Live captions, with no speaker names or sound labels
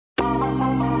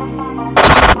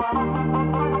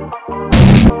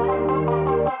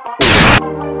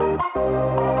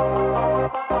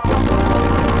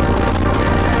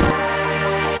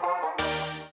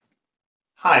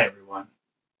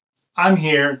I'm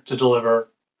here to deliver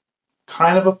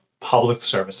kind of a public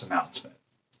service announcement.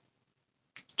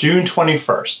 June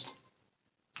 21st,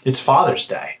 it's Father's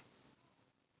Day.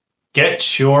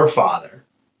 Get your father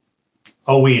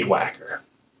a weed whacker.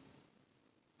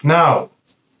 No,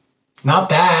 not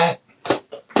that.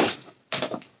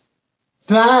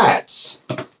 That's.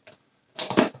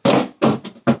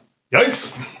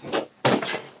 Yikes.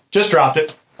 Just dropped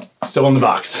it. Still in the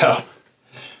box, so.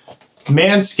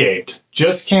 Manscaped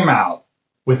just came out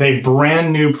with a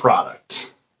brand new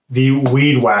product, the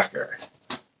Weed Whacker,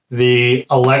 the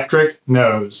electric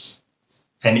nose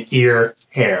and ear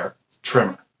hair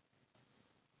trimmer.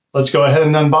 Let's go ahead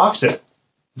and unbox it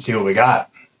and see what we got.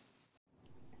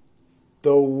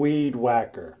 The Weed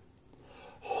Whacker.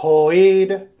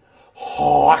 Weed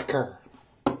Whacker.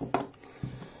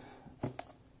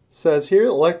 Says here,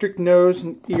 electric nose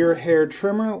and ear hair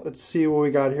trimmer. Let's see what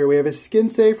we got here. We have a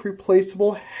skin-safe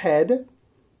replaceable head,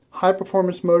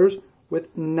 high-performance motors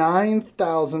with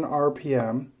 9,000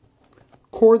 RPM,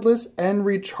 cordless and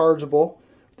rechargeable.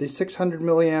 The 600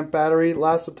 milliamp battery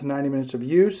lasts up to 90 minutes of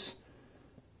use.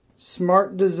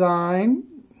 Smart design.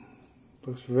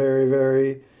 Looks very,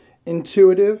 very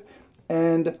intuitive.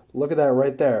 And look at that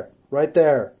right there. Right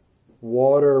there.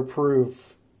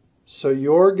 Waterproof. So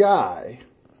your guy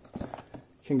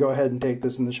can go ahead and take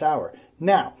this in the shower.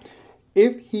 Now,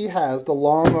 if he has the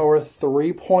Lawn Mower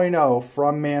 3.0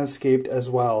 from Manscaped as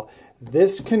well,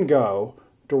 this can go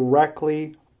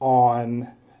directly on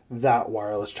that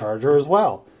wireless charger as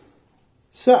well.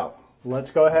 So,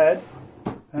 let's go ahead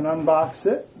and unbox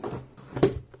it.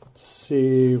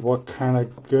 See what kind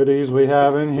of goodies we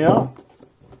have in here.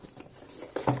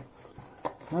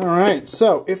 Alright,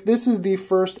 so if this is the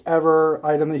first ever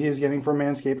item that he's getting from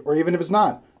Manscaped, or even if it's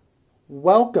not,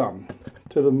 welcome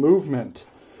to the movement.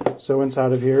 So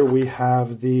inside of here we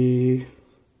have the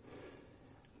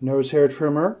nose hair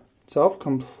trimmer itself,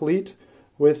 complete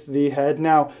with the head.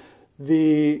 Now,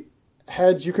 the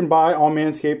heads you can buy on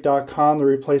manscaped.com, the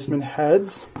replacement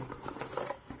heads.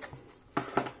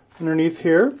 Underneath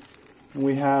here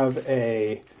we have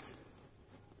a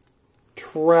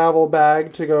travel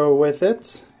bag to go with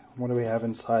it. What do we have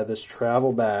inside this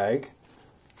travel bag?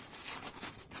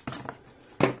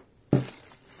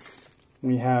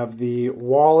 We have the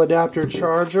wall adapter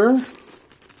charger.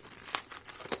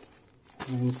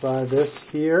 Inside this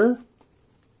here,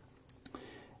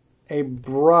 a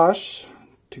brush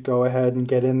to go ahead and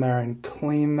get in there and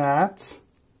clean that.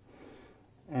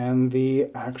 And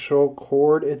the actual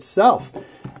cord itself.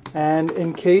 And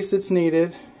in case it's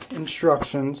needed,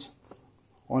 instructions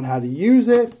on how to use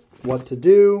it, what to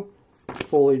do,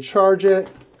 fully charge it.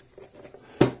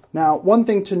 Now, one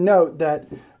thing to note that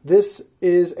this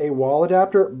is a wall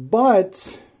adapter,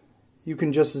 but you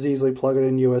can just as easily plug it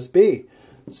in USB.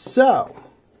 So,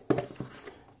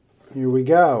 here we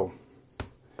go.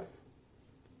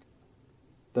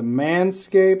 The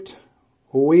Manscaped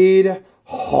Weed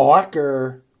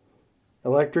Whacker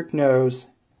electric nose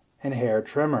and hair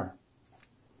trimmer.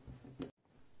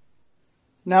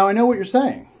 Now, I know what you're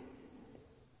saying.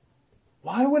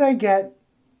 Why would I get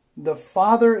the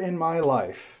father in my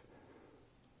life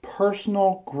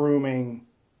personal grooming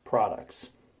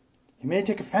products? You may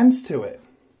take offense to it.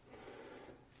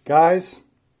 Guys,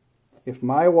 if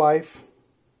my wife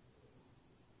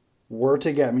were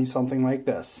to get me something like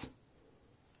this,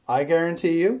 I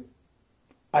guarantee you,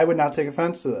 I would not take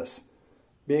offense to this.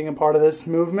 Being a part of this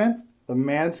movement, the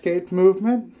Manscaped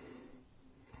movement,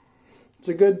 it's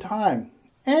a good time.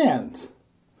 And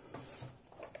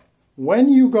when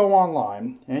you go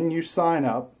online and you sign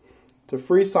up, it's a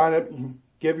free sign up, you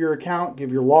give your account,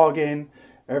 give your login,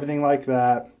 everything like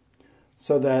that,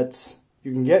 so that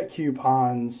you can get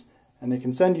coupons and they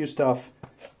can send you stuff.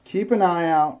 Keep an eye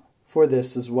out for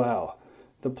this as well.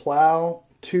 The Plow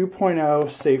 2.0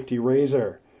 Safety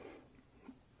Razor.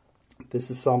 This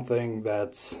is something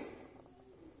that's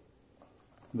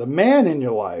the man in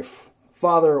your life,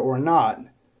 father or not,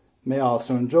 may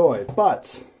also enjoy.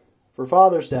 But for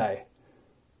Father's Day,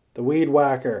 the Weed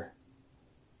Whacker,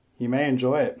 you may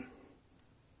enjoy it.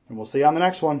 And we'll see you on the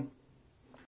next one.